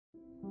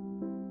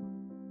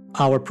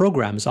Our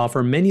programs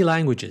offer many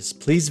languages.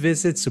 Please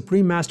visit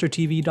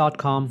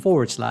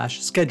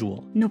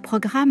suprememastertv.com/schedule. Nos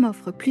programmes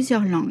offrent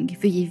plusieurs langues.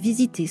 Veuillez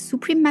visiter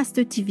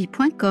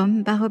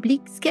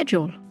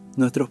suprememastertv.com/schedule.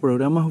 Nuestros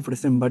programas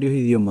ofrecen varios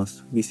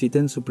idiomas.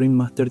 Visiten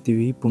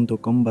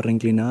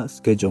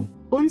suprememastertv.com/schedule.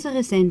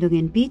 Unsere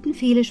Sendungen bieten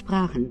viele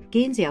Sprachen.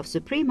 Gehen Sie auf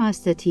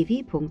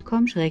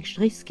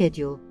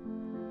suprememastertv.com/schedule.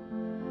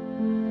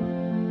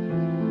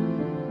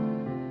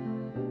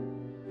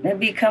 They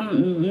become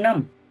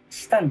numb,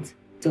 stunned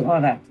to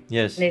all that.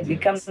 Yes. They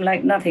become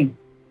like nothing.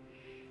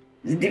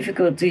 It's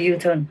difficult to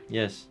U-turn.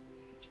 Yes.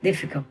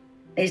 Difficult.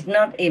 It's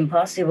not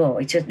impossible.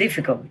 It's just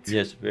difficult.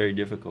 Yes, very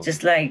difficult.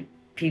 Just like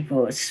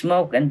people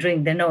smoke and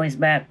drink, they know it's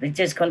bad. They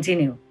just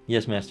continue.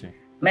 Yes, Master.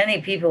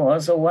 Many people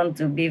also want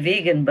to be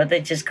vegan, but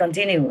they just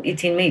continue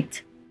eating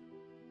meat.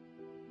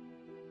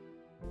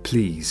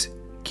 Please,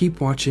 keep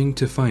watching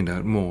to find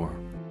out more.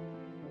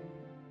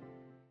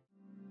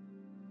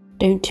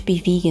 Don't be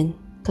vegan,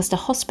 because the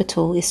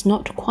hospital is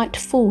not quite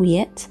full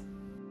yet.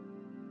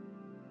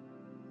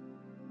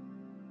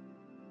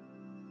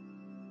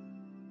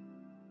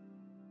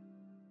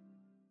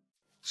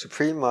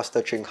 Supreme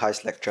Master Ching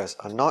Hai's lectures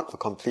are not a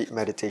complete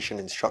meditation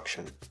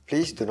instruction.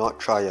 Please do not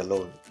try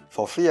alone.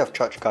 For free of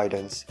charge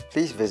guidance,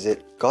 please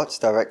visit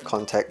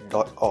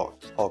godsdirectcontact.org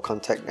or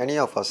contact any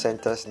of our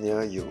centers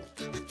near you.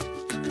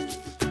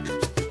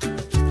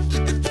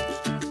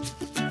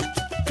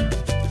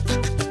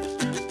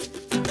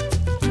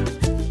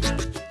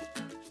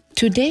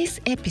 Today's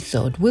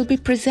episode will be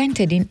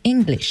presented in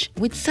English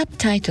with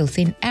subtitles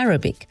in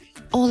Arabic,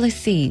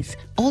 Aulacese,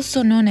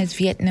 also known as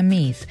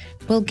Vietnamese,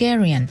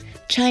 Bulgarian,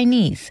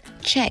 Chinese,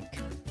 Czech,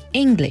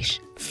 English,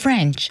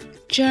 French,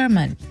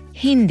 German,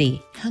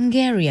 Hindi,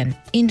 Hungarian,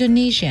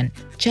 Indonesian,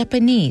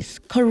 Japanese,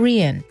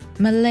 Korean,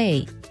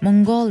 Malay,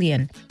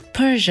 Mongolian,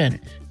 Persian,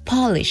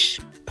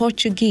 Polish,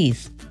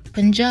 Portuguese,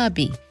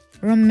 Punjabi,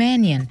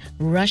 Romanian,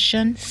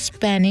 Russian,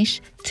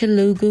 Spanish,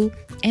 Telugu,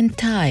 and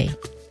Thai.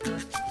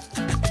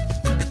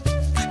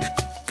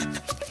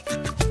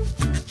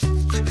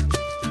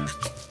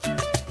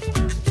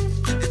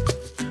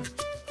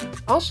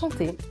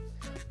 Enchantée.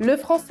 Le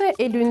français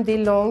est l'une des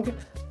langues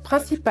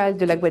principales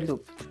de la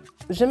Guadeloupe.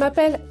 Je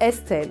m'appelle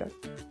Estelle.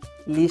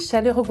 Les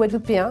chaleureux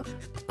Guadeloupéens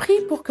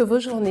prient pour que vos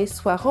journées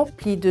soient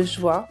remplies de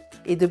joie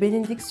et de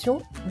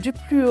bénédictions du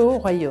plus haut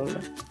royaume.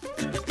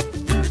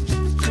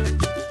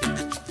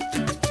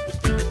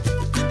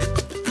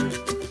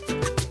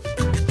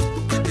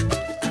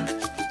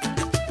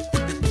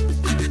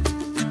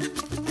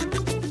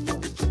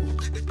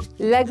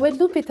 La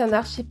Guadeloupe est un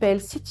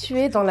archipel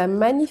situé dans la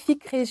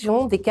magnifique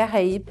région des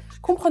Caraïbes,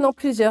 comprenant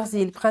plusieurs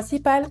îles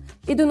principales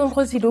et de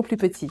nombreux îlots plus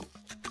petits.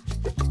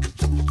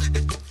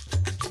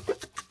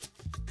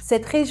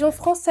 Cette région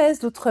française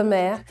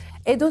d'outre-mer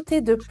est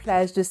dotée de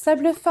plages de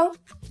sable fin,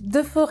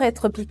 de forêts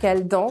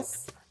tropicales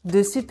denses,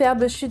 de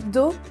superbes chutes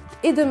d'eau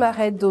et de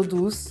marais d'eau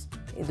douce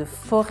et de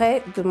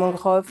forêts de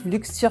mangroves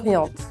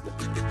luxuriantes.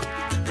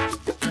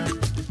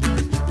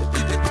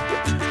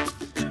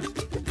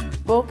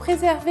 Pour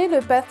préserver le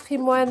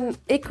patrimoine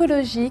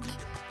écologique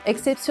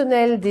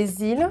exceptionnel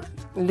des îles,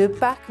 le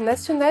Parc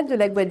national de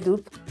la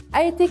Guadeloupe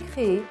a été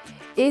créé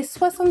et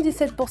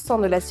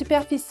 77% de la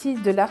superficie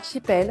de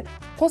l'archipel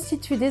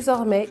constitue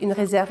désormais une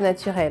réserve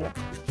naturelle.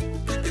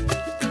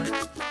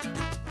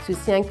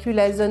 Ceci inclut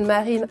la zone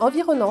marine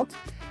environnante,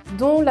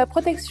 dont la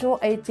protection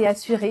a été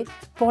assurée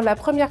pour la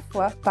première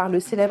fois par le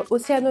célèbre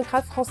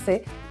océanographe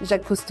français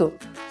Jacques Cousteau.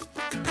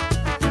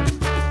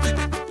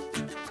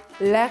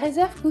 La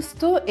réserve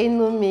Cousteau est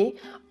nommée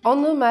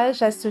en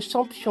hommage à ce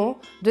champion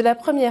de la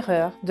première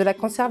heure de la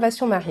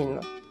conservation marine.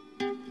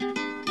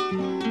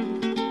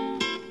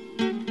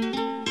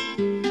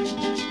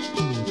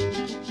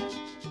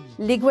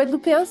 Les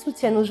Guadeloupéens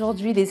soutiennent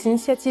aujourd'hui les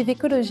initiatives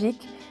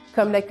écologiques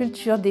comme la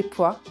culture des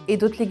pois et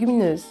d'autres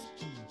légumineuses.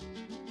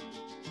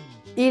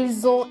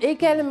 Ils ont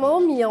également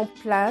mis en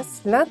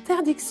place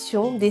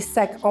l'interdiction des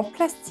sacs en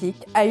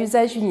plastique à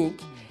usage unique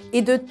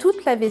et de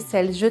toute la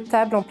vaisselle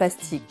jetable en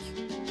plastique.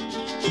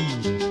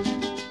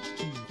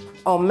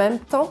 En même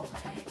temps,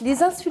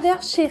 les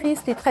insulaires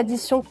chérissent les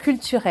traditions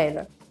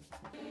culturelles.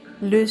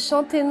 Le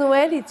chanter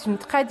Noël est une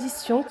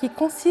tradition qui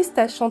consiste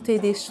à chanter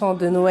des chants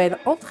de Noël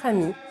entre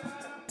amis,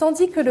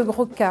 tandis que le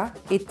Gros-Ca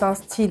est un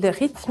style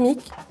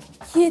rythmique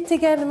qui est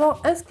également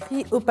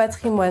inscrit au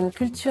patrimoine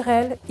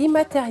culturel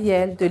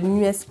immatériel de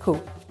l'UNESCO.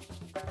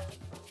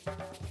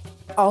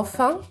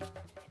 Enfin,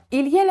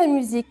 il y a la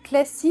musique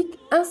classique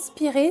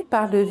inspirée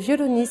par le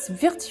violoniste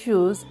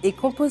virtuose et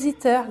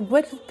compositeur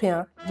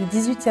guadeloupéen du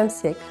XVIIIe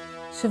siècle,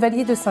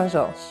 Chevalier de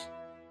Saint-Georges.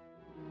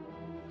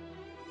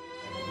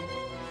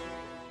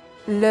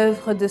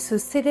 L'œuvre de ce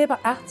célèbre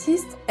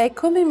artiste est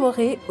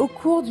commémorée au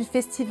cours du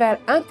Festival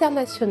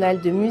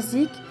international de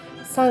musique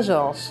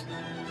Saint-Georges.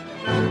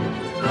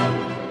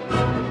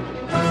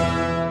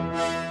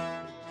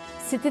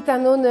 C'était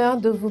un honneur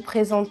de vous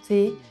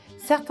présenter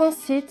certains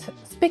sites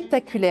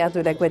spectaculaires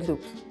de la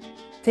Guadeloupe.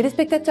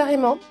 Téléspectateurs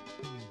aimants,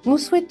 Nous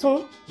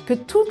souhaitons que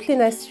toutes les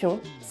nations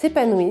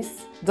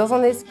s'épanouissent dans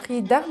un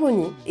esprit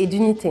d'harmonie et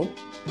d'unité.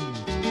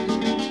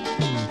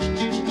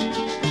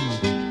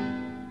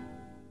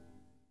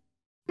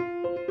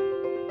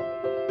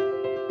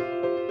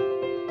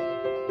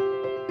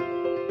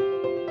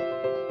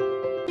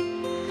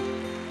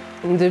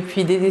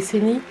 Depuis des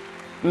décennies,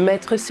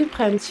 Maître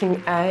suprême Ching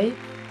Hai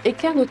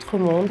éclaire notre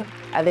monde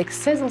avec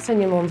 16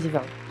 enseignements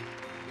divins.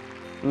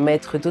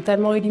 Maître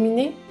totalement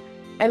illuminé,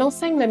 elle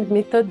enseigne la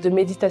méthode de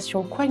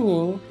méditation Kuan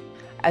Yin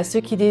à ceux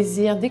qui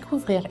désirent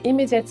découvrir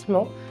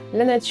immédiatement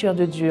la nature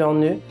de Dieu en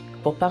eux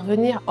pour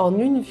parvenir en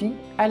une vie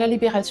à la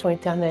libération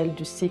éternelle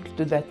du cycle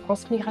de la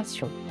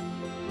transmigration.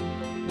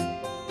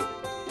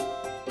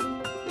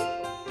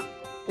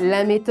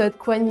 La méthode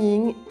Kuan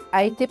Yin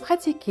a été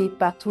pratiquée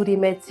par tous les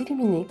maîtres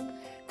illuminés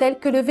tels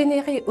que le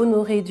vénéré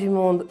honoré du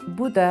monde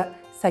Bouddha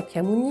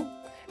Sakyamuni,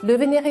 le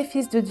vénéré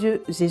fils de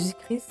Dieu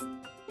Jésus-Christ,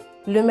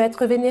 le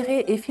maître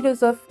vénéré et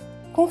philosophe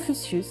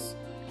Confucius,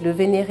 le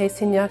vénéré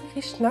Seigneur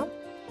Krishna,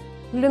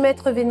 le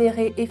maître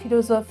vénéré et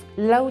philosophe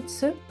Lao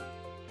Tse,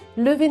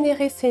 le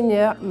vénéré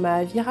Seigneur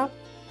Mahavira,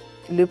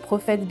 le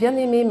prophète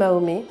bien-aimé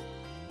Mahomet,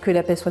 que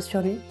la paix soit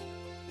sur lui,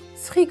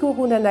 Sri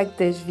Guru Nanak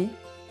Dev Ji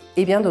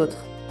et bien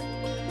d'autres.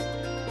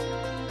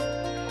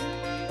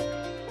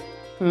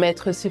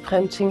 Maître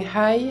suprême Ching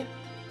Hai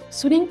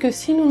souligne que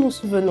si nous nous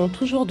souvenons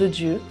toujours de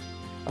Dieu,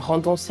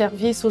 rendons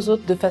service aux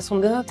autres de façon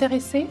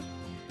désintéressée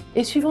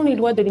et suivons les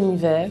lois de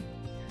l'univers,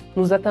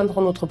 nous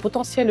atteindrons notre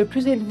potentiel le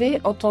plus élevé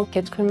en tant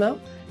qu'être humain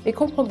et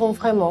comprendrons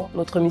vraiment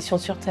notre mission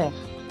sur Terre.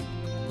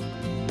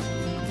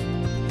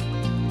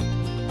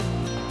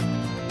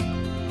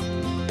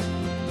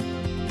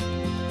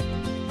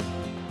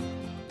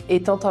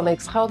 Étant un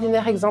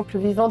extraordinaire exemple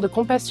vivant de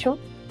compassion,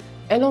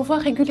 elle envoie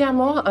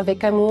régulièrement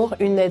avec amour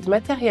une aide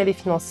matérielle et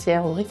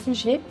financière aux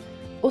réfugiés,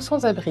 aux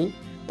sans-abri,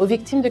 aux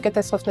victimes de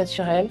catastrophes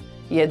naturelles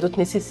et à d'autres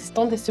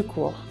nécessitant des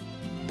secours.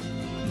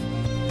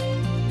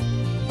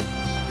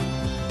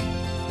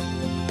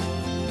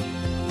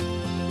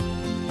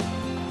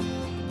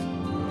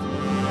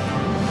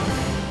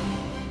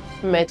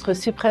 Maître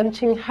suprême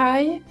Ching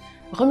Hai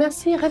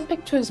remercie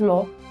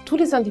respectueusement tous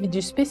les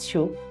individus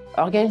spéciaux,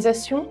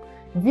 organisations,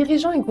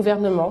 dirigeants et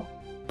gouvernements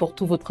pour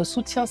tout votre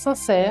soutien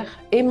sincère,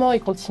 aimant et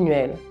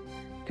continuel.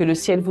 Que le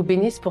ciel vous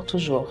bénisse pour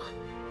toujours.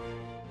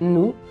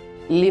 Nous,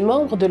 les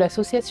membres de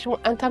l'Association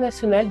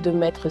internationale de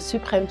Maîtres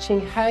suprêmes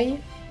Ching Hai,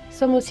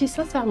 sommes aussi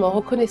sincèrement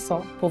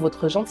reconnaissants pour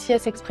votre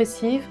gentillesse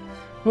expressive.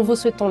 Nous vous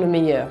souhaitons le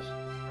meilleur.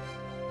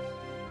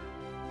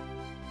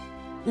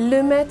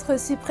 Le Maître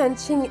suprême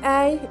Ching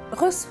Hai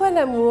reçoit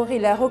l'amour et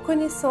la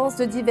reconnaissance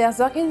de diverses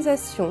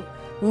organisations,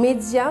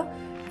 médias,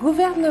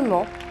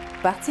 gouvernements,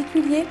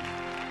 particuliers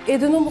et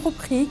de nombreux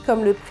prix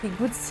comme le prix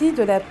Guzi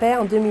de la paix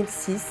en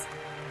 2006,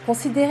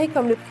 considéré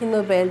comme le prix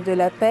Nobel de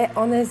la paix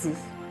en Asie,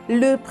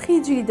 le prix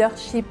du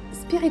leadership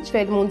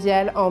spirituel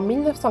mondial en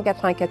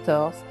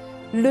 1994,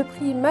 le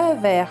prix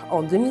Mahaver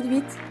en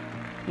 2008,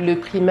 le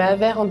prix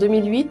Mahaver en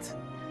 2008,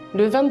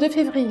 le 22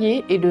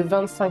 février et le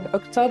 25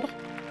 octobre,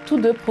 tous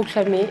deux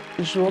proclamés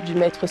jour du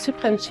Maître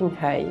suprême Ching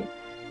Hai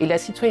et la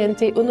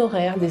citoyenneté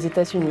honoraire des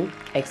États-Unis,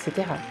 etc.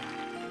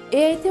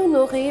 Et a été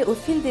honoré au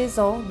fil des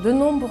ans de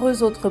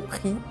nombreux autres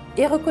prix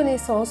et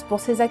reconnaissances pour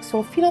ses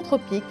actions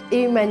philanthropiques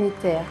et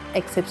humanitaires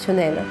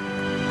exceptionnelles.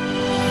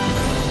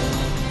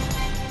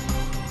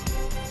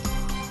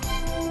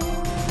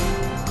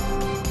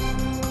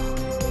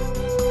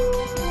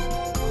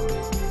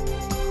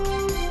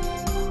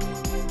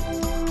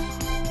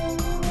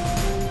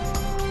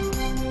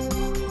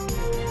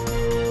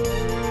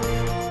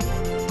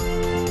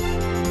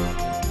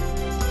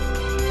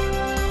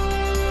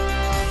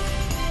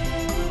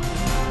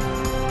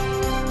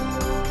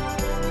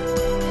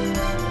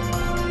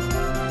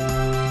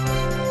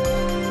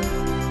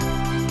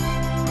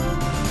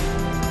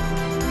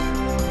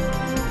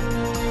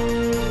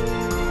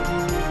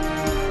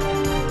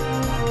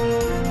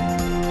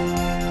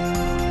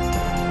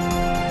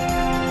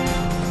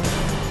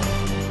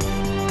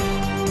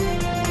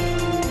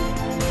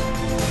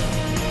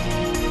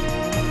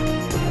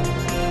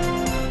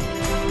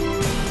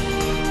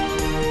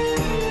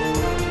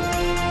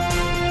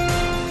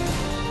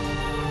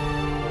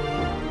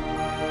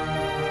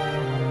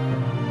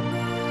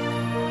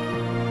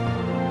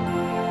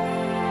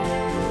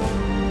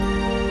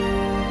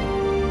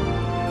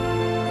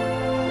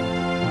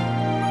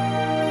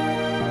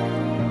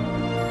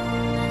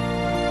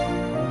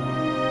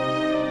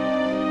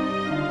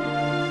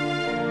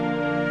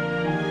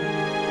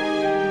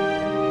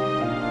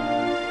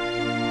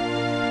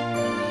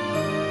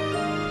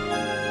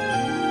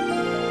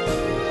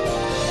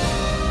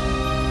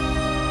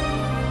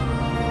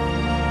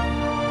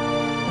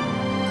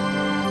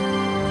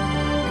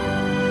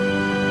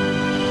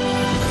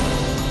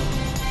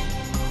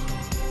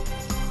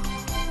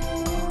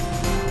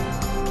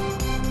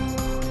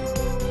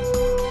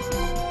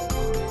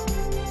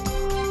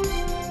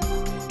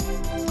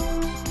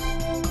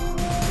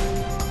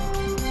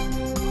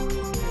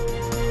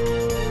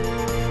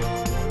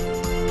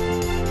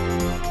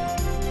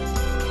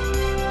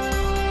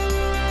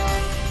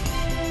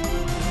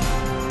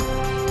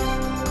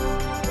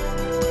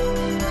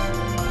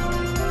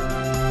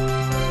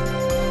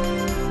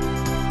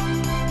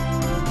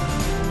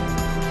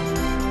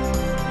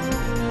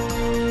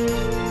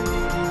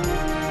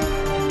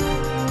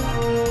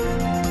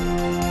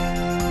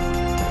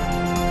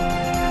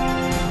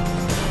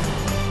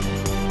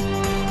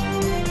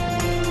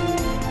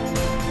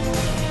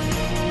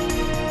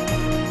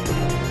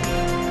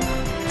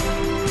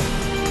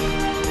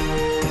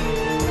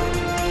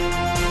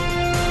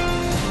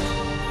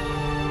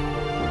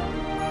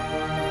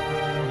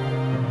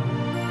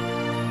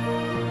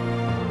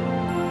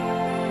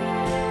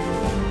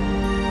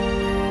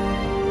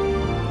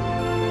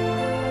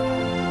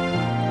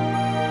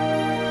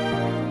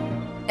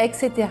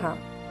 etc.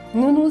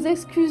 Nous nous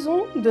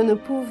excusons de ne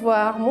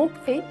pouvoir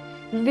montrer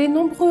les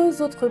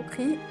nombreux autres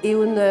prix et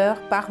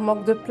honneurs par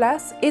manque de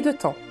place et de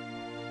temps.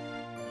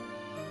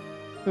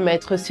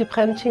 Maître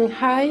suprême Ching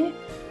Hai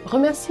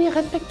remercie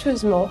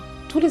respectueusement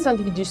tous les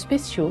individus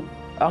spéciaux,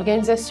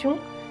 organisations,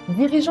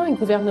 dirigeants et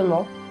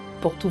gouvernements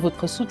pour tout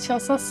votre soutien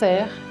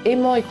sincère,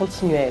 aimant et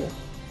continuel.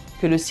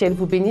 Que le ciel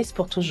vous bénisse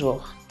pour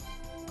toujours.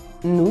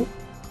 Nous,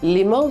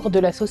 les membres de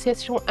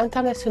l'Association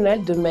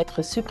internationale de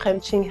Maîtres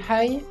suprêmes Ching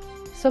Hai,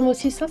 sommes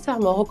aussi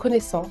sincèrement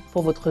reconnaissants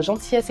pour votre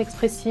gentillesse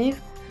expressive.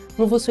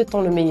 Nous vous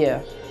souhaitons le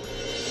meilleur.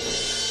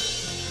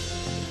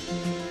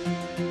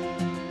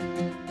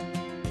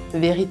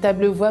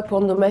 Véritable voix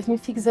pour nos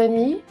magnifiques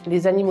amis,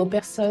 les animaux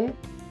personnes,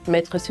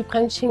 Maître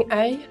suprême Ching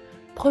Hai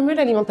promeut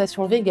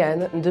l'alimentation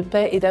végane de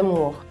paix et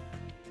d'amour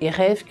et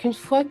rêve qu'une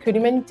fois que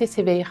l'humanité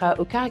s'éveillera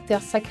au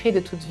caractère sacré de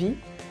toute vie,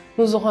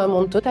 nous aurons un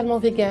monde totalement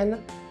végane,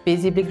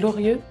 paisible et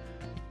glorieux,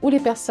 où les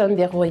personnes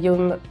des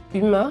royaumes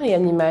humains et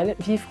animaux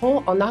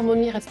vivront en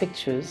harmonie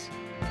respectueuse.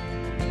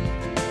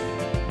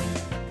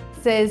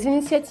 Ces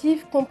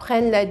initiatives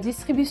comprennent la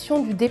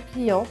distribution du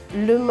dépliant,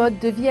 le mode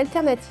de vie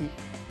alternatif,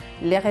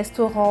 les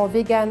restaurants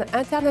véganes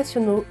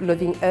internationaux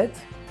Loving Hut,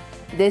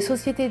 des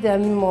sociétés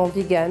d'aliments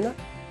véganes,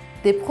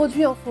 des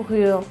produits en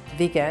fourrure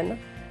véganes,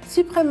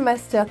 Supreme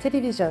Master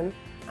Television,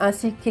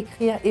 ainsi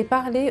qu'écrire et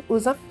parler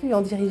aux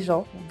influents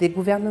dirigeants des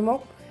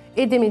gouvernements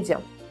et des médias.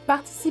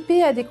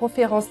 Participer à des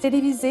conférences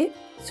télévisées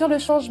sur le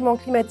changement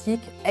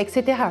climatique,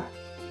 etc.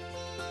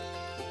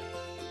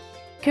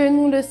 Que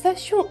nous le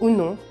sachions ou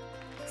non,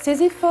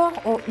 ces efforts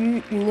ont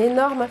eu une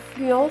énorme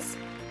influence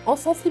en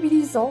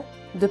sensibilisant,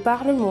 de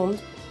par le monde,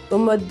 au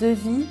mode de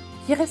vie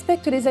qui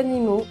respecte les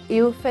animaux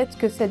et au fait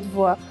que cette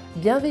voie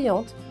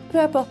bienveillante peut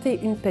apporter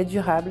une paix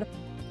durable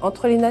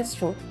entre les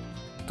nations,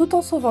 tout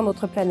en sauvant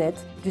notre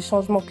planète du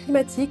changement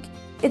climatique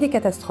et des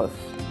catastrophes.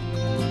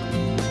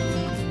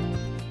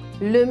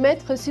 Le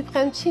Maître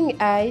suprême Ching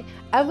Hai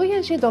a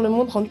voyagé dans le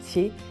monde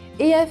entier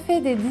et a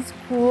fait des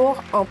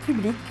discours en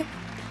public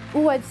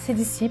ou à ses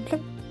disciples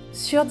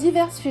sur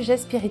divers sujets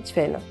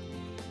spirituels.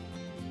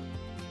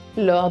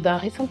 Lors d'un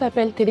récent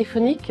appel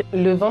téléphonique,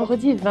 le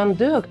vendredi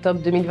 22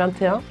 octobre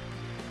 2021,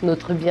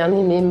 notre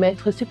bien-aimé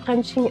Maître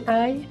suprême Ching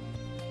Hai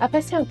a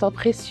passé un temps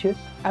précieux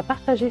à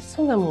partager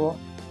son amour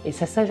et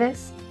sa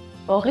sagesse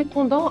en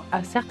répondant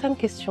à certaines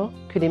questions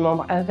que les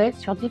membres avaient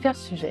sur divers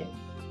sujets.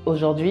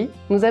 Aujourd'hui,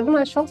 nous avons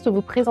la chance de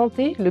vous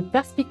présenter le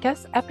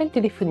perspicace appel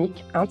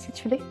téléphonique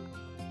intitulé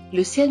 «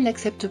 Le ciel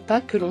n'accepte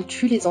pas que l'on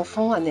tue les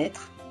enfants à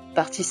naître »,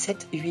 partie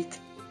 7-8,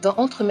 dans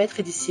Entre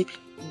maître et disciple,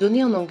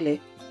 donné en anglais,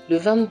 le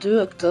 22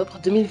 octobre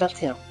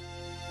 2021.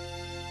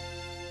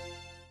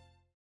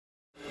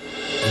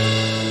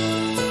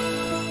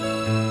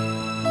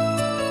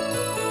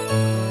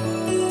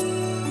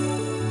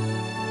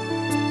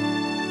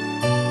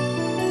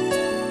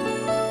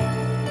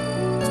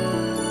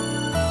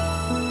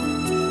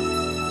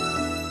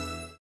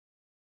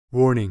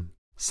 Warning: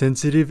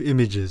 sensitive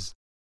images.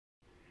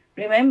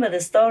 Remember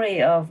the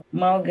story of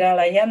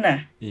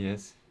Moggallana?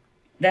 Yes.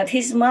 That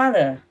his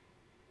mother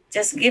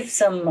just give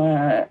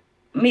some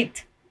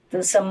meat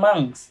to some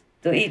monks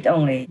to eat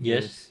only.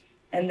 Yes.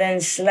 And then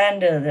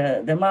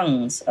slander the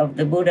monks of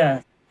the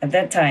Buddha at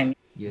that time.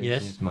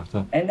 Yes,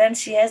 Master. And then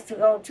she has to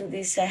go to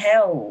this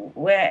hell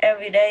where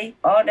every day,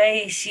 all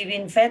day, she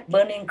been fed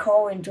burning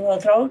coal into her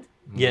throat.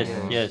 Yes,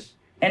 yes.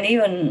 And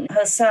even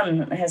her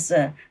son has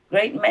a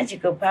great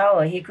magical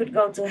power. He could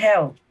go to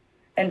hell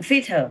and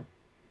feed her.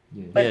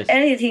 But Yes.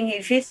 anything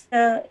he feeds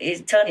her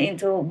is turned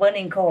into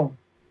burning coal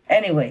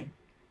anyway.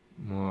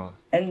 Wow.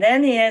 And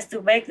then he has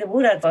to beg the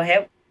Buddha for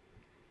help.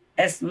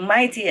 As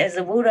mighty as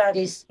the Buddha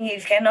is, he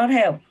cannot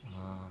help.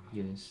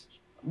 Yes.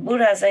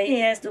 Buddha said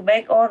he has to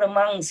beg all the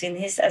monks in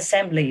his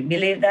assembly.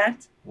 Believe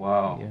that?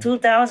 Wow.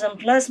 2,000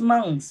 plus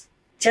monks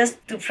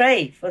just to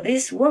pray for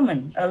this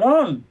woman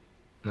alone.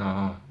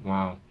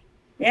 Wow.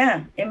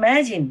 Yeah,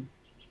 imagine.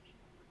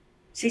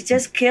 She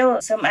just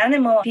killed some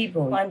animal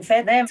people and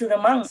fed them to the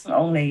monks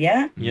only,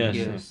 yeah?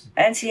 Yes.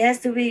 And she has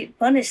to be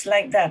punished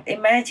like that.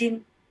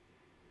 Imagine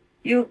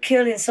you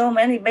killing so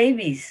many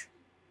babies.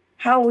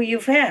 How will you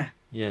fare?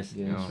 Yes.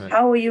 That's right.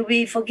 How will you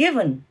be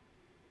forgiven?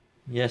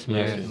 Yes,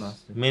 Master.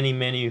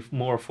 Many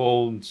more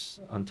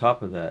folds on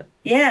top of that.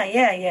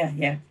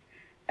 Yeah.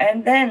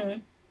 And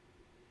then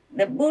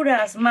the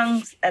Buddha's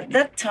monks at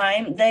that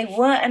time, they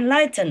were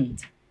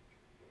enlightened.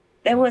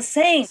 They were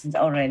saints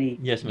already.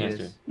 Yes,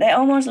 Master. They're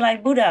almost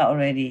like Buddha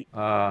already.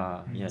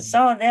 Yes.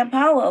 So their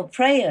power of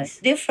prayer is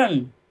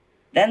different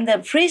than the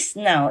priests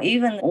now.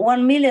 Even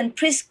 1 million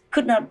priests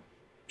could not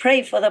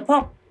pray for the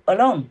Pope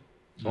alone.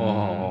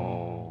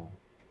 Oh.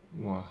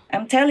 Wow.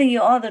 I'm telling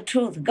you all the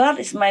truth. God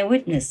is my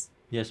witness.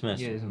 Yes,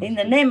 Master. In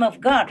the name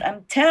of God,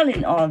 I'm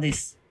telling all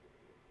this.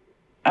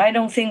 I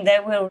don't think they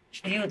will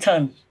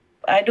U-turn.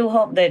 I do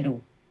hope they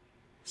do.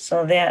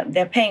 So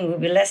their pain will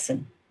be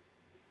lessened.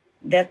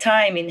 Their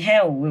time in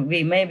hell will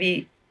be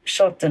maybe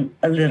shortened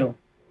a little.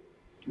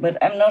 But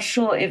I'm not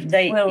sure if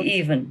they will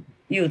even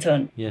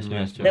U-turn. Yes,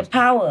 Master. The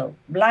power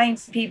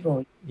blinds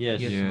people.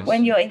 Yes.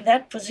 When you're in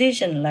that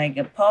position, like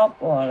a pope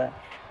or a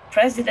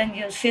president,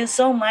 you feel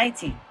so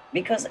mighty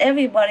because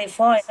everybody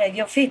falls at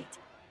your feet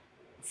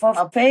for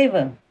a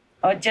favor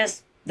or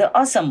just the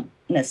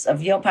awesomeness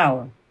of your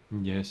power.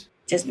 Yes.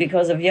 Just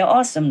because of your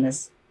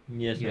awesomeness.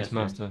 Yes,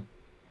 Master.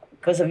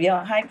 Because of your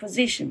high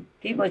position.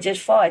 People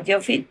just fall at your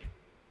feet.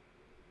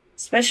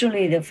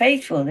 Especially the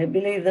faithful. They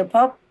believe the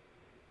Pope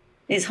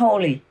is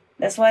holy.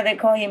 That's why they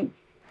call him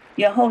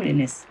Your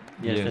Holiness.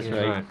 Yes, that's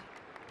right.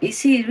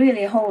 Is he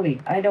really holy?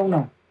 I don't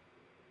know.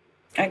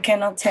 I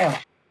cannot tell.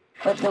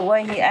 But the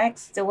way he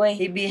acts, the way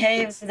he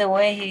behaves, the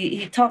way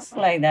he talks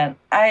like that,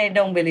 I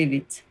don't believe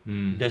it.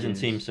 Doesn't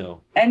seem so.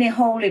 Any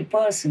holy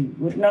person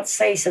would not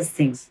say such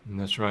things.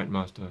 That's right,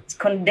 Master. It's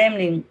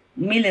condemning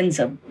millions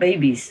of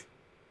babies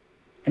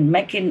and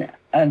making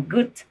a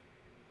good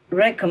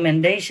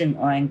recommendation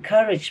or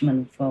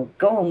encouragement for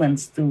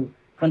governments to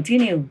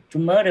continue to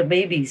murder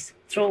babies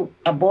through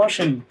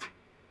abortion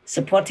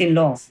supporting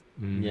laws.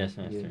 Yes,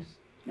 Master.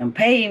 And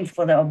paying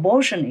for the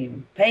abortion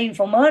even, paying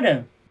for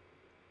murder.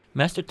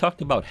 Master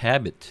talked about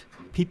habit.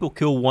 People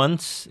kill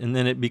once and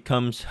then it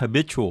becomes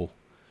habitual.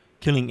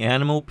 Killing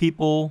animal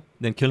people,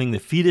 then killing the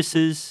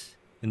fetuses,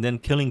 and then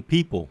killing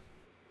people.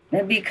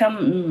 They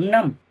become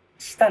numb,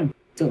 stunned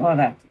to all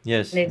that.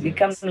 Yes. And it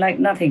becomes like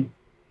nothing.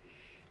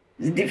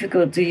 It's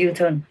difficult to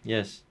U-turn.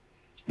 Yes.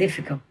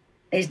 Difficult.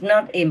 It's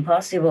not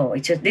impossible,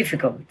 it's just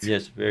difficult.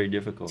 Yes, very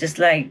difficult. Just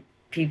like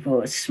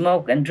people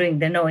smoke and drink,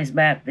 they know it's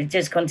bad. They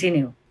just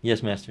continue.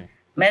 Yes, Master.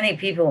 Many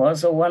people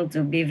also want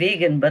to be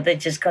vegan, but they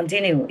just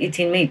continue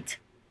eating meat.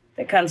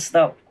 They can't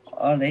stop,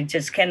 or they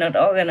just cannot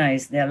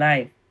organize their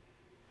life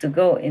to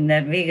go in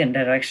that vegan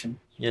direction.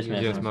 Yes,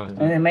 Master. Yes, Master.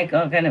 And they make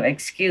all kind of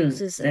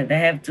excuses that they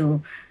have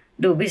to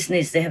do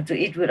business, they have to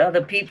eat with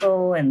other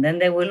people, and then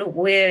they will look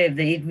weird if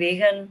they eat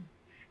vegan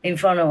in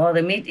front of all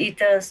the meat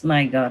eaters.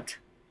 My God.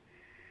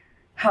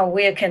 How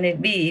weird can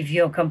it be if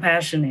you're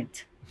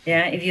compassionate?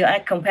 Yeah, if you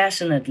act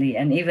compassionately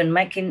and even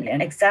making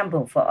an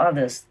example for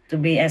others to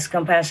be as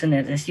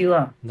compassionate as you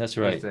are. That's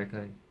right.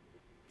 Exactly.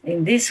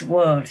 In this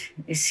world,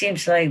 it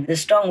seems like the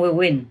strong will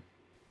win,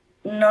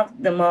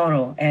 not the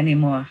moral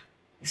anymore,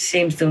 it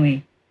seems to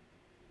me.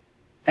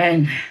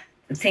 And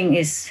the thing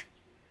is,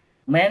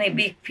 many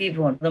big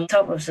people at the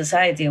top of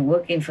society are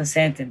working for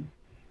Satan.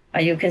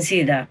 And you can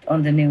see that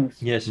on the news.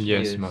 Yes.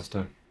 Yes,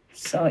 Master.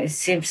 So it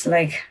seems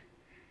like,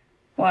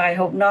 well, I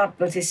hope not,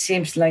 but it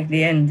seems like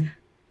the end.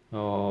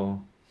 Oh.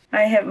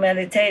 I have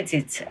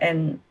meditated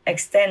and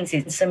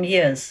extended some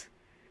years,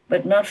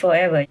 but not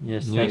forever.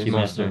 Yes, Yes, thank you,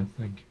 Master.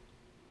 Thank you.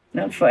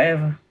 Not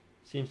forever.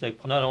 Seems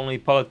like not only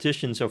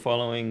politicians are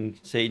following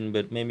Satan,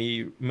 but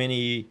maybe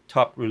many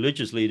top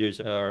religious leaders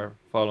are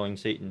following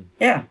Satan.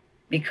 Yeah,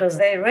 because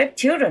they rape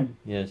children.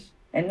 Yes.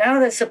 And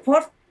now they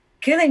support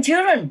killing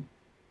children.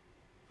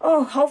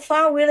 Oh, how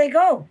far will they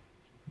go?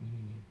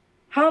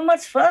 How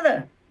much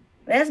further?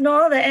 There's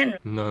no other end.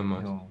 No,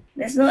 Master.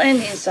 There's no end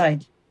in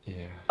sight.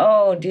 Yeah.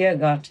 Oh, dear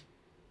God.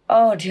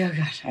 Oh, dear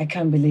God. I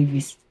can't believe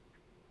it.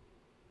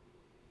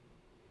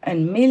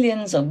 And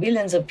millions or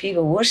billions of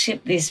people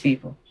worship these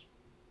people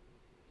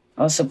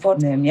or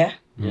support them, yeah?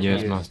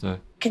 Yes, Master.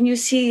 Can you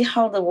see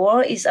how the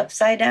world is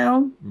upside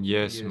down?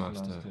 Yes,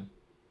 Master.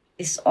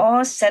 It's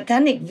all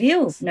satanic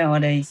view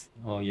nowadays.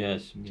 Oh,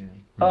 yes.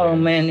 Oh,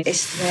 man,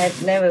 it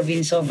had never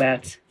been so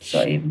bad.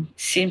 So it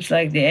seems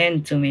like the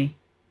end to me.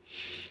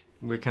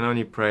 We can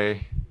only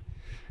pray.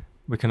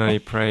 We can only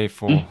pray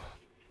for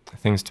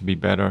things to be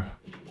better.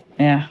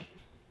 Yeah.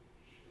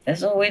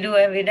 That's all we do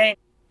every day.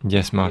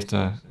 Yes,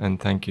 Master, and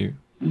thank you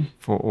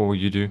for all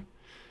you do.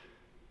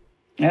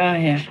 Oh,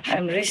 yeah.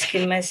 I'm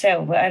risking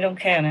myself, but I don't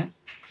care now.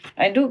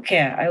 I do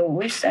care. I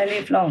wish I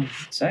live long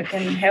so I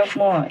can help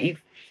more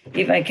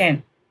if I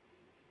can.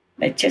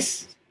 But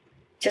just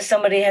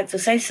somebody had to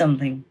say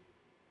something.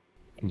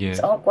 Yeah. It's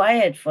all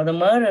quiet for the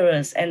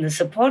murderers and the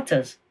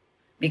supporters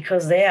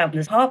because they are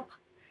the Pope,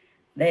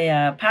 they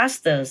are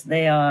pastors,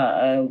 they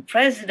are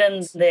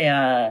presidents, they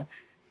are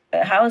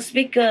house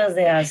speakers,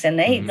 they are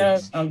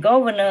senators or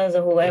governors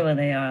or whoever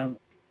they are.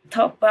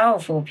 Top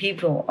powerful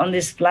people on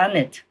this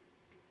planet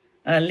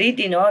are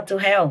leading all to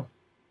hell.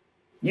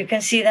 You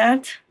can see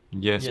that?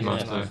 Yes, Yes,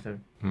 Master. Master.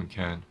 We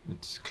can.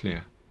 It's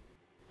clear.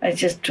 I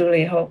just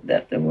truly hope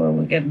that the world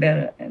will get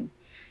better.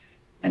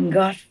 And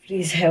God,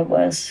 please help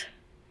us.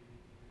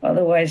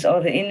 Otherwise,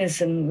 all the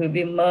innocent will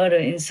be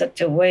murdered in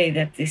such a way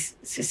that this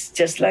is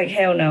just like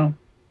hell now.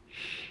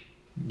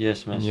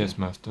 Yes, Master. Yes,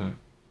 Master.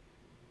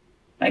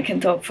 I can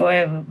talk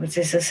forever, but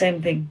it's the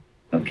same thing.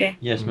 Okay?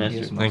 Yes,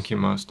 Master. Thank you,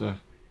 Master.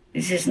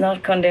 This is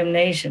not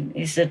condemnation.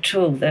 It's the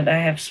truth that I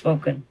have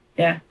spoken.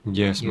 Yeah?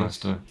 Yes,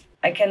 Master.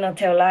 I cannot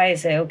tell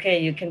lies, say, okay,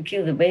 you can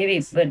kill the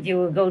baby, but you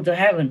will go to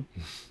heaven.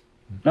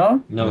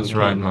 No? No, That's you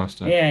right, can't.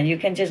 Master. Yeah, you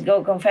can just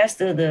go confess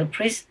to the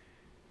priest,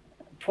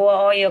 pour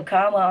all your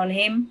karma on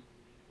him,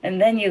 and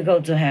then you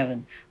go to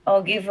heaven.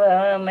 Or give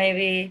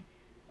maybe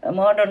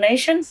more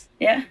donations,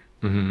 yeah?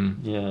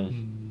 Yes.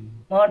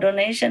 More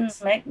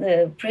donations make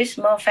the priest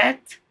more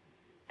fat,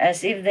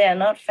 as if they are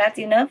not fat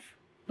enough.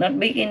 not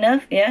big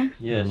enough, yeah?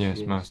 Yes,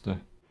 Master.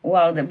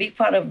 While the big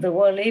part of the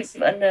world lives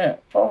under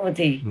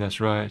poverty. That's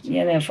right.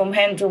 From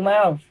hand to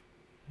mouth.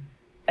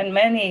 And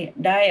many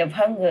die of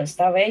hunger,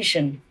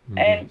 starvation,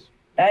 and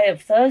die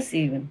of thirst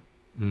even.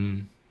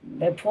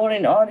 They pour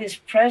in all these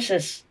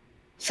precious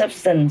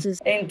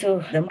substances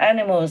into the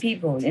animals,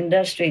 people,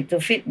 industry to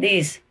feed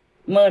these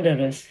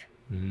murderers.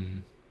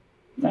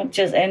 Not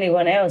just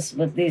anyone else,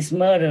 but these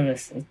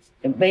murderers,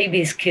 the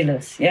babies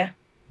killers, yeah?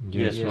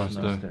 Yes,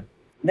 Master.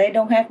 They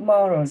don't have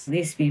morals,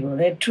 these people.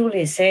 They're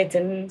truly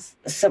Satan's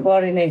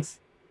subordinates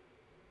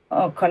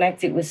or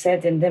connected with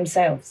Satan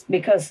themselves.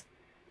 Because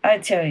I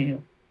tell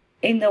you,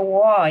 in the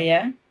war,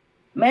 yeah,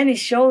 many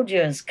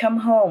soldiers come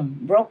home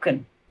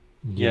broken.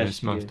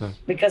 Yes, Master.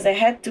 Because they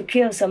had to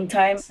kill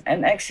sometimes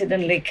and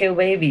accidentally kill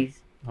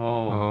babies.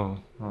 Oh.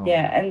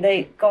 Yeah, and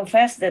they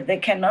confess that they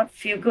cannot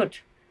feel good.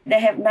 They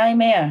have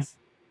nightmares.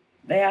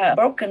 They are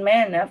broken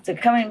men after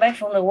coming back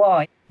from the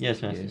war.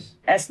 Yes, Master.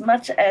 As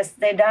much as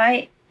they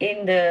die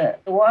in the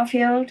war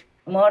field,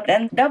 more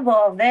than double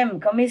of them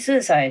commit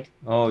suicide.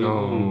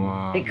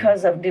 Wow.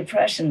 Because of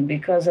depression,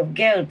 because of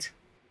guilt.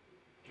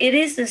 It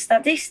is a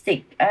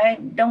statistic. I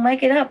don't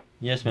make it up.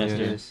 Yes,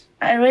 Master. Yes.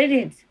 I read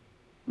it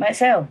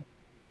myself.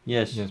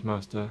 Yes. Yes,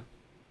 Master.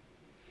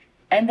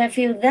 And I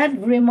feel that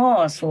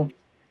remorseful,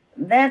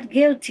 that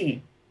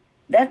guilty,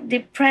 that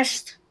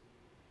depressed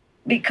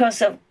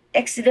because of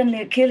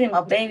accidentally killing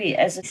a baby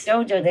as a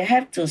soldier. They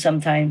have to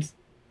sometimes.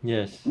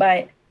 Yes.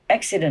 By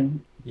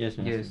accident. Yes,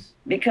 Master. Yes.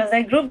 Because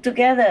they group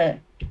together,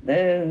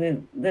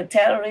 the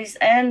terrorists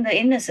and the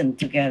innocent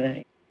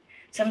together.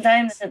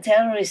 Sometimes the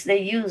terrorists, they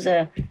use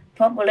a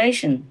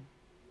population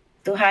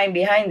to hide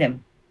behind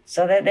them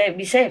so that they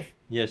be safe.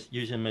 Yes,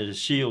 use them as a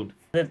shield.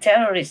 The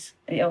terrorists,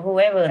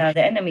 whoever are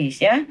the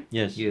enemies, yeah?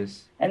 Yes.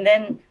 And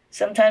then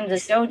sometimes the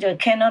soldier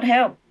cannot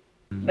help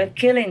but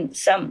killing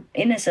some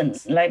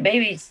innocents, like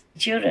babies,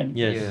 children.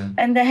 Yes. Yeah.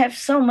 And they have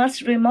so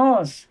much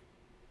remorse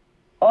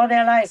all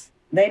their life.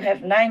 They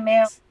have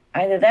nightmares,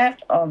 either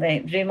that or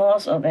they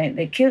remorse or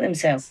they kill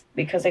themselves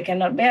because they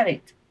cannot bear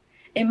it.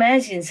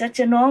 Imagine such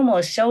a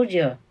normal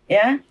soldier,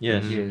 yeah?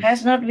 Yes.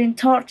 Has not been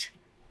taught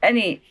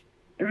any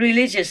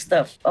religious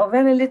stuff or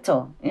very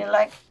little,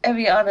 like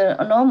every other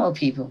normal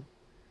people.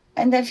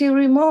 And they feel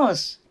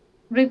remorse,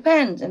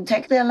 repent and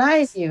take their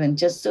lives even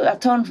just to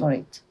atone for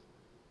it.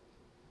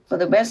 For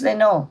the best they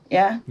know,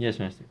 yeah? Yes,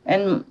 Master.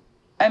 And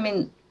I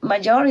mean,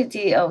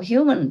 majority of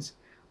humans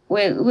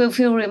will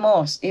feel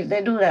remorse if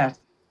they do that.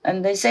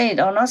 And they say it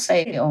or not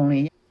say it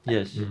only.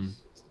 Yes.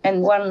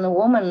 And one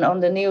woman on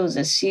the news,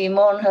 she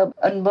mourned her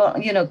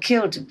unborn,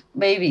 killed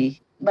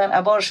baby by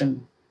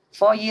abortion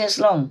 4 years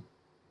long.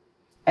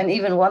 And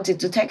even wanted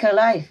to take her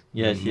life.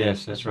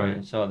 Yes, that's right.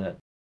 I saw that.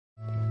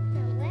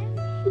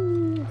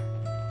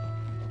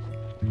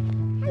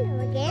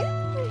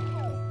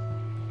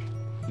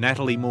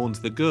 Natalie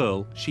mourns the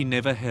girl she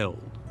never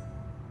held.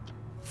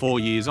 4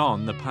 years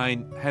on, the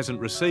pain hasn't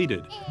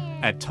receded.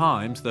 At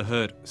times, the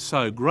hurt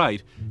so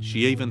great, she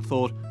even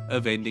thought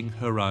of ending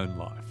her own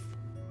life.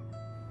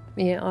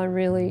 Yeah, I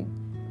really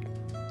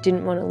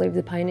didn't want to live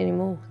the pain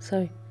anymore,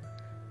 so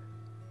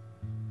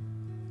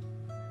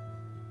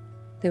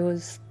there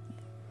was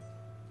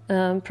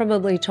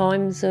probably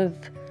times of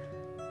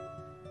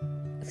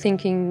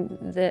thinking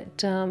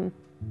that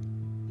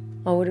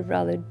I would have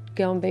rather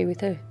go and be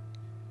with her.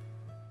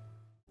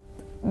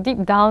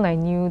 Deep down, I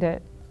knew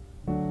that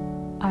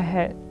I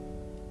had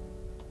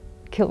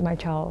killed my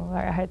child.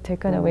 Like I had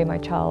taken away my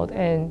child,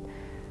 and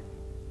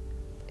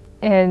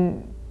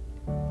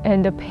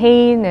the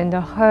pain and the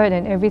hurt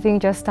and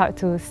everything just started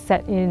to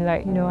set in.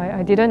 Like,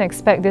 I didn't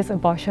expect this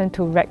abortion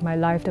to wreck my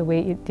life the way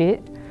it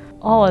did.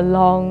 All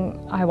along,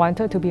 I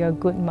wanted to be a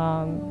good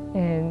mom,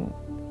 and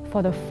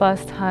for the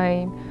first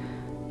time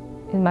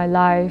in my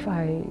life,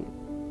 I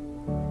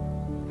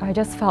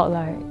just felt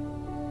like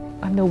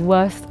I'm the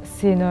worst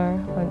sinner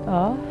on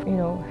earth.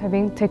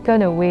 Having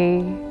taken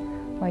away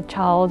my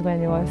child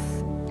when he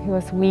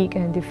was weak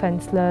and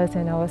defenseless,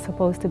 and I was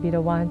supposed to be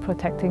the one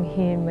protecting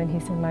him when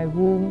he's in my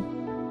womb.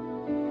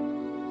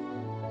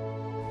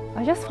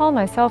 I just found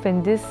myself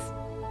in this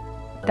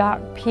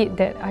dark pit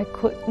that I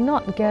could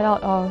not get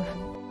out of.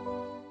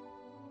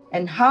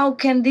 And how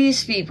can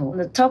these people on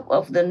the top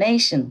of the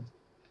nation,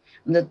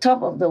 on the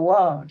top of the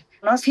world,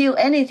 not feel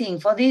anything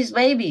for these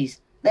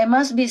babies? There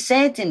must be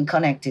Satan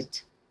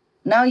connected.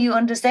 Now you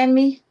understand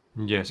me?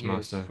 Yes,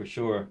 Master. For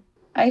sure.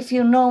 I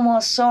feel no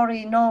more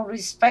sorry, no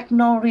respect,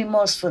 no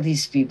remorse for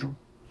these people.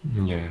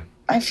 Yeah.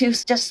 I feel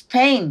just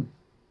pain.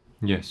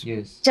 Yes.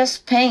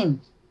 Just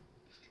pain.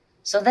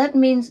 So that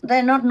means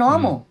they're not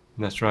normal.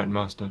 That's right,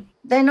 Master.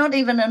 They're not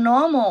even a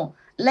normal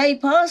lay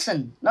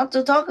person, not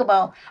to talk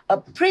about a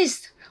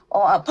priest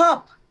or a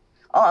pope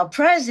or a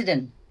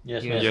president.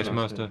 Yes,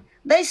 Master.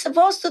 They're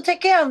supposed to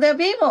take care of their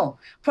people,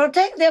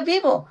 protect their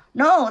people.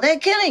 No, they're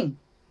killing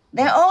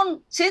their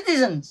own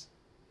citizens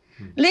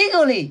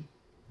legally.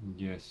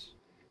 Yes.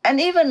 And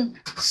even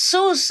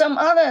sue some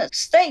other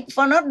state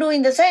for not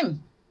doing the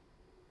same.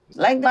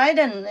 Like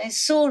Biden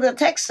sued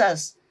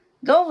Texas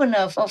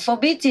governor for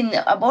forbidding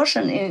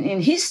abortion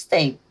in his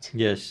state.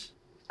 Yes.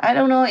 I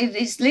don't know if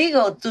it's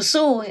legal to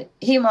sue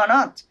him or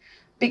not,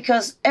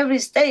 because every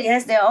state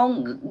has their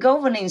own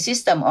governing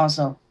system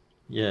also.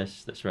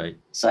 Yes, that's right.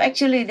 So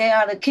actually they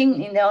are the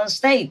king in their own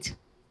state.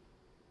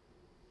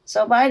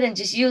 So Biden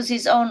just used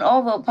his own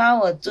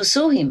overpower to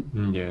sue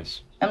him.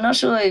 Yes. I'm not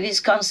sure if it's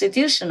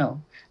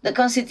constitutional. The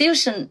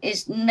Constitution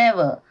is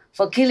never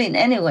for killing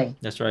anyway.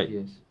 That's right.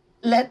 Yes.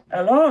 Let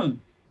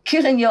alone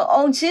killing your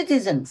own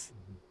citizens,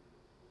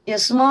 your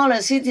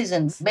smaller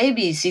citizens,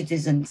 baby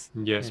citizens.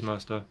 Yes,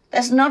 Master.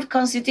 That's not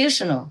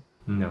constitutional.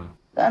 No.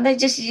 And they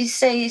just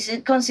say it's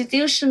a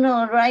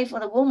constitutional right for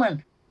the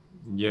woman.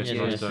 Yes,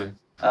 Master.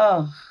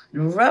 Oh,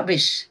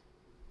 rubbish.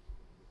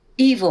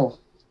 Evil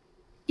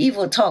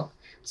talk.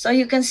 So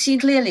you can see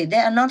clearly they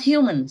are not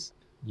humans.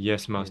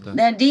 Yes, Master.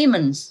 They're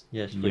demons.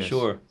 Yes, for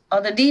sure.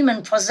 Or the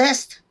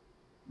demon-possessed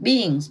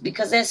beings,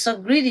 because they're so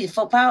greedy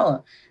for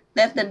power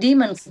that the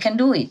demons can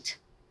do it.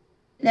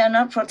 They are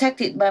not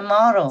protected by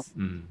moral,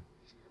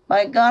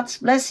 by God's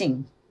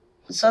blessing,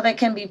 so they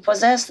can be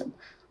possessed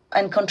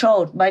and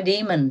controlled by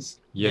demons.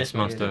 Yes,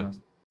 Master.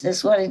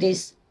 That's what it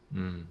is.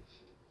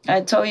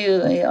 I told you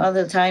the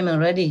other time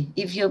already,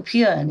 if you're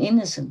pure and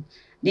innocent,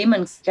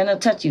 demons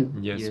cannot touch you.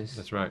 Yes,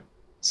 that's right.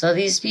 So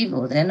these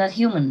people, they're not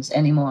humans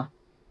anymore.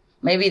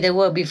 Maybe they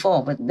were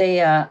before, but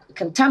they are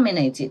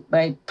contaminated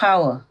by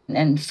power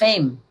and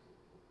fame.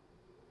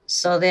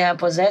 So they are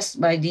possessed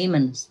by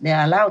demons. They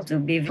are allowed to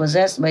be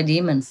possessed by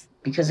demons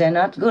because they're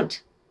not good.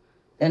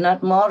 They're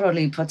not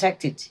morally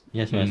protected.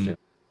 Yes, Master.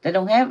 They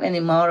don't have any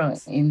moral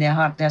in their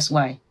heart, that's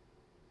why.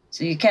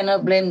 So you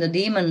cannot blame the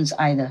demons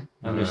either.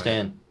 I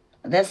understand.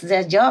 That's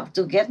their job,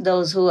 to get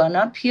those who are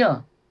not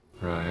pure.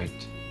 Right.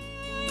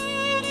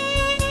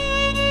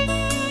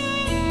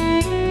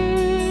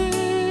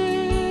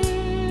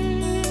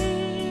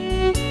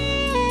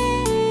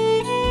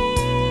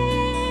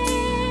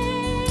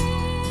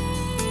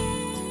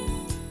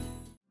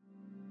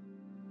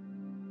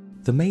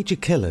 The major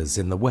killers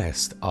in the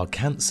West are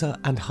cancer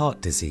and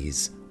heart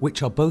disease,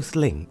 which are both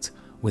linked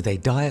with a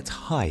diet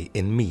high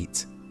in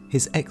meat.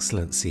 His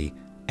Excellency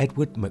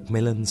Edward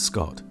Macmillan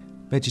Scott,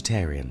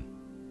 vegetarian.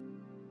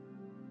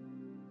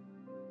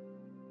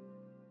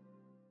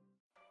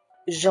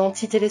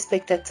 Gentils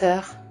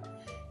téléspectateurs,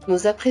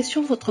 nous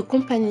apprécions votre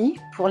compagnie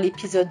pour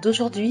l'épisode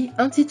d'aujourd'hui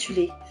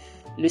intitulé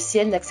 « Le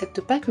ciel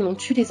n'accepte pas que l'on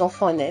tue les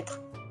enfants à naître »,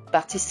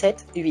 partie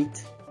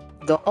 7-8,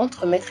 dans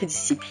Entre maître et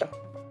disciple.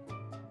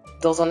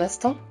 Dans un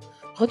instant,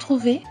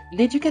 retrouvez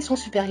L'éducation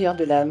supérieure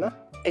de l'âme,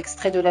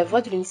 extrait de La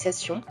Voie de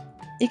l'initiation,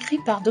 écrit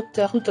par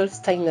Dr Rudolf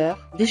Steiner,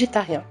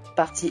 végétarien,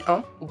 partie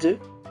 1-2,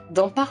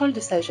 dans Paroles de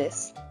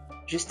sagesse,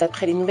 juste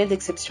après les nouvelles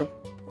d'exception.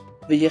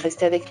 Veuillez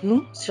rester avec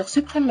nous sur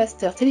Supreme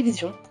Master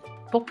Télévision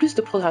pour plus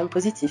de programmes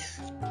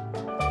positifs.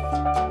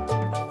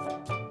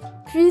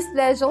 Puisse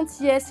la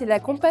gentillesse et la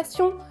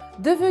compassion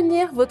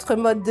devenir votre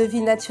mode de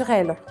vie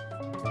naturel.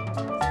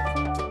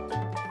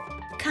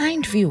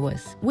 Kind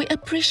viewers, we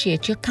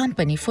appreciate your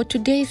company for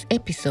today's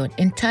episode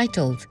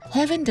entitled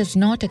Heaven Does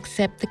Not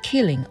Accept the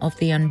Killing of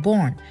the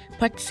Unborn,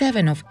 Part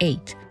 7 of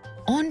 8,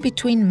 on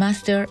Between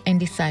Master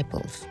and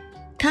Disciples.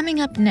 Coming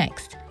up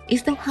next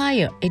is the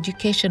Higher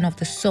Education of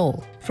the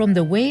Soul from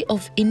the Way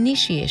of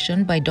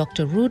Initiation by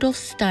Dr. Rudolf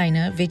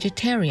Steiner,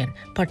 Vegetarian,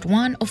 Part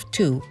 1 of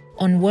 2,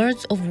 on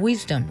Words of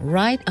Wisdom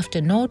right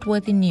after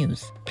noteworthy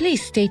news.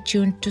 Please stay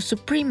tuned to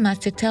Supreme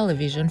Master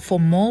Television for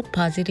more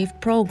positive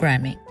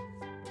programming.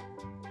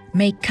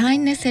 May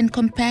kindness and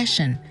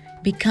compassion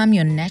become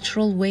your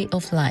natural way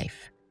of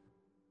life.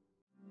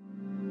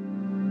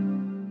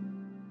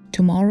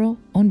 Tomorrow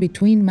on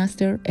Between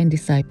Master and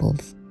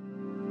Disciples.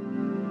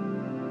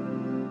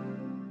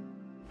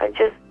 I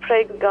just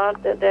pray to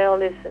God that they'll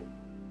listen.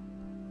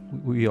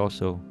 We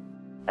also.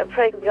 I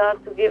pray to God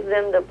to give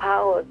them the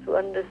power to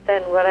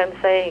understand what I'm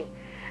saying,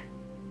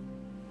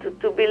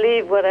 to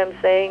believe what I'm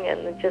saying,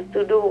 and just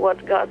to do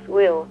what God's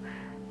will.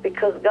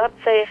 Because God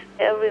says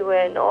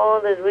everywhere in all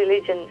the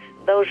religions,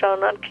 thou shalt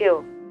not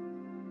kill.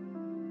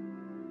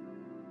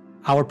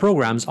 Our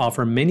programs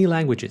offer many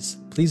languages.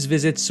 Please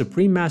visit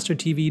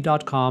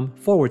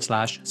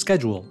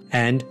suprememastertv.com/schedule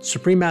and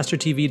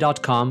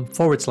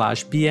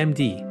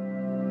suprememastertv.com/BMD.